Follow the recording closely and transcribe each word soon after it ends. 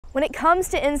When it comes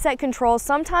to insect control,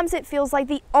 sometimes it feels like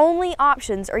the only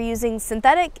options are using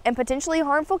synthetic and potentially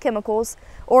harmful chemicals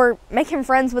or making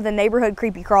friends with the neighborhood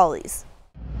creepy crawlies.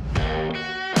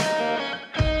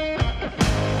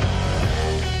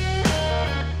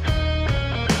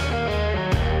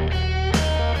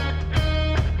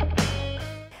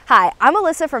 Hi, I'm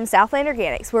Alyssa from Southland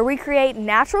Organics, where we create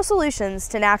natural solutions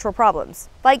to natural problems,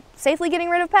 like safely getting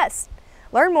rid of pests.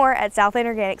 Learn more at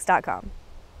southlandorganics.com.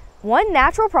 One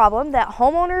natural problem that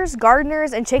homeowners,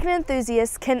 gardeners, and chicken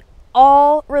enthusiasts can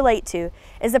all relate to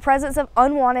is the presence of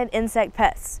unwanted insect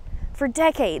pests. For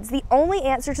decades, the only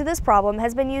answer to this problem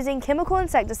has been using chemical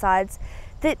insecticides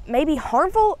that may be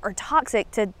harmful or toxic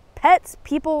to pets,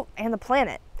 people, and the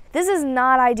planet. This is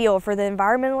not ideal for the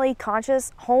environmentally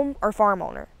conscious home or farm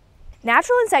owner.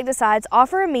 Natural insecticides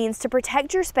offer a means to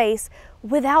protect your space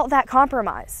without that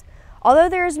compromise. Although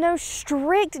there is no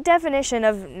strict definition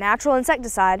of natural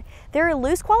insecticide, there are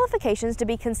loose qualifications to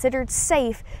be considered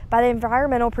safe by the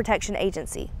Environmental Protection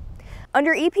Agency.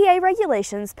 Under EPA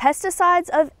regulations, pesticides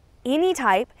of any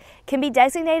type can be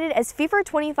designated as FIFRA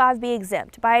 25B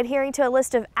exempt by adhering to a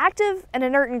list of active and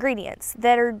inert ingredients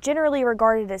that are generally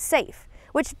regarded as safe,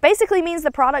 which basically means the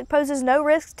product poses no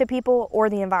risk to people or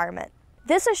the environment.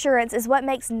 This assurance is what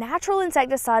makes natural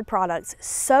insecticide products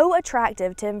so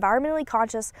attractive to environmentally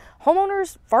conscious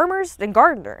homeowners, farmers, and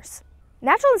gardeners.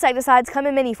 Natural insecticides come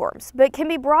in many forms, but can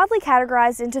be broadly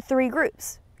categorized into three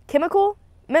groups: chemical,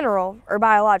 mineral, or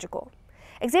biological.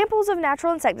 Examples of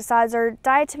natural insecticides are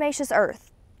diatomaceous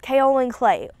earth, kaolin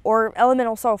clay, or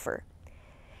elemental sulfur.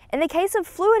 In the case of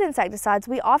fluid insecticides,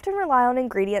 we often rely on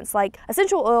ingredients like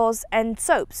essential oils and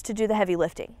soaps to do the heavy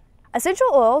lifting. Essential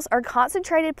oils are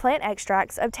concentrated plant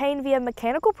extracts obtained via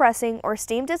mechanical pressing or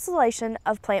steam distillation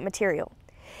of plant material.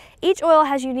 Each oil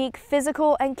has unique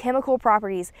physical and chemical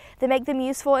properties that make them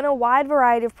useful in a wide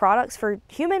variety of products for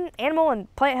human, animal,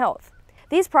 and plant health.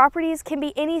 These properties can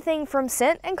be anything from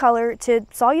scent and color to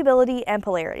solubility and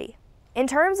polarity. In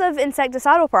terms of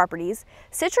insecticidal properties,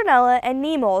 citronella and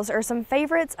neem oils are some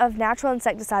favorites of natural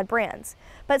insecticide brands,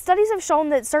 but studies have shown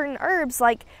that certain herbs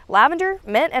like lavender,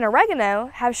 mint, and oregano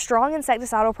have strong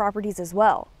insecticidal properties as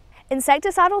well.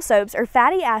 Insecticidal soaps are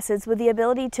fatty acids with the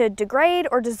ability to degrade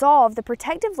or dissolve the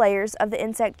protective layers of the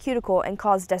insect cuticle and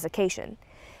cause desiccation.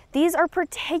 These are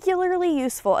particularly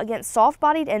useful against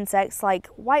soft-bodied insects like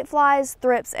whiteflies,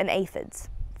 thrips, and aphids.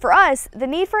 For us, the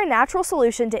need for a natural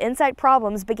solution to insect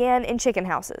problems began in chicken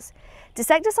houses.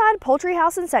 Desecticide poultry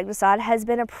house insecticide has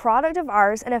been a product of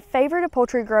ours and a favorite of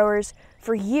poultry growers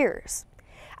for years.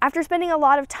 After spending a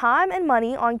lot of time and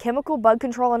money on chemical bug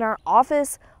control in our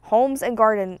office, homes, and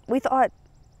garden, we thought,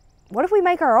 what if we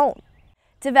make our own?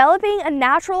 Developing a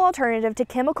natural alternative to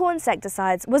chemical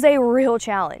insecticides was a real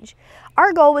challenge.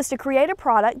 Our goal was to create a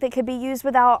product that could be used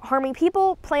without harming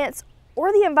people, plants,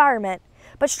 or the environment,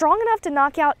 but strong enough to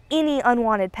knock out any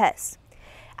unwanted pests.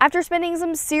 After spending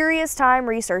some serious time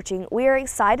researching, we are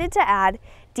excited to add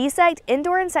Desect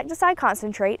Indoor Insecticide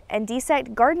Concentrate and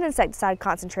Desect Garden Insecticide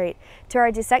Concentrate to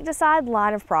our Desecticide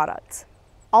line of products.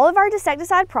 All of our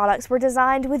Desecticide products were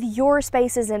designed with your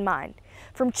spaces in mind.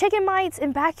 From chicken mites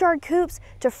in backyard coops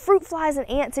to fruit flies and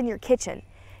ants in your kitchen,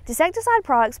 Desecticide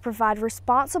products provide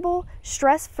responsible,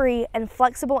 stress-free, and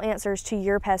flexible answers to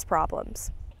your pest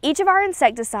problems. Each of our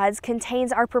insecticides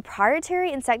contains our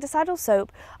proprietary insecticidal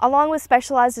soap along with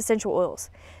specialized essential oils.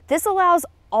 This allows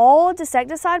all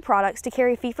Desecticide products to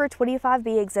carry FIFRA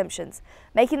 25B exemptions,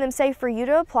 making them safe for you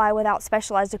to apply without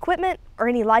specialized equipment or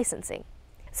any licensing.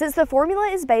 Since the formula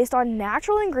is based on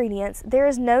natural ingredients, there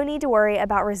is no need to worry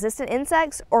about resistant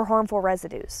insects or harmful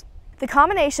residues. The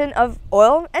combination of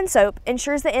oil and soap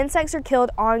ensures the insects are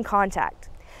killed on contact.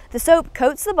 The soap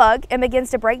coats the bug and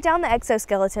begins to break down the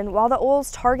exoskeleton while the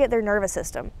oils target their nervous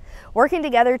system, working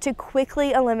together to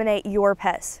quickly eliminate your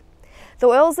pests. The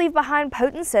oils leave behind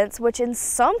potent scents, which in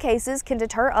some cases can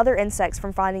deter other insects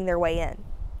from finding their way in.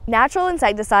 Natural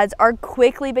insecticides are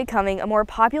quickly becoming a more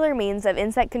popular means of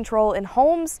insect control in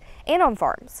homes and on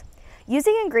farms.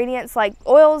 Using ingredients like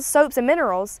oils, soaps, and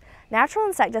minerals, natural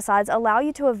insecticides allow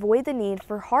you to avoid the need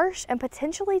for harsh and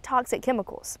potentially toxic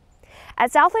chemicals.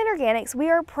 At Southland Organics, we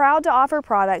are proud to offer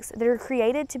products that are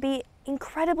created to be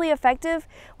incredibly effective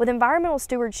with environmental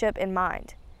stewardship in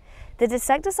mind. The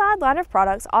Desecticide line of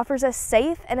products offers a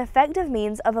safe and effective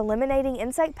means of eliminating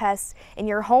insect pests in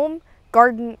your home,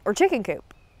 garden, or chicken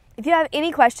coop. If you have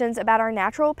any questions about our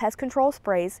natural pest control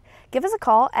sprays, give us a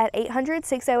call at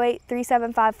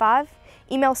 800-608-3755,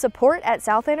 email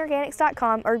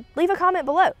support@southlandorganics.com, or leave a comment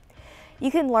below. You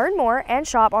can learn more and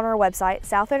shop on our website,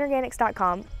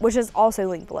 southlandorganics.com, which is also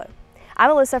linked below.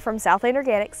 I'm Alyssa from Southland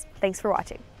Organics. Thanks for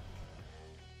watching.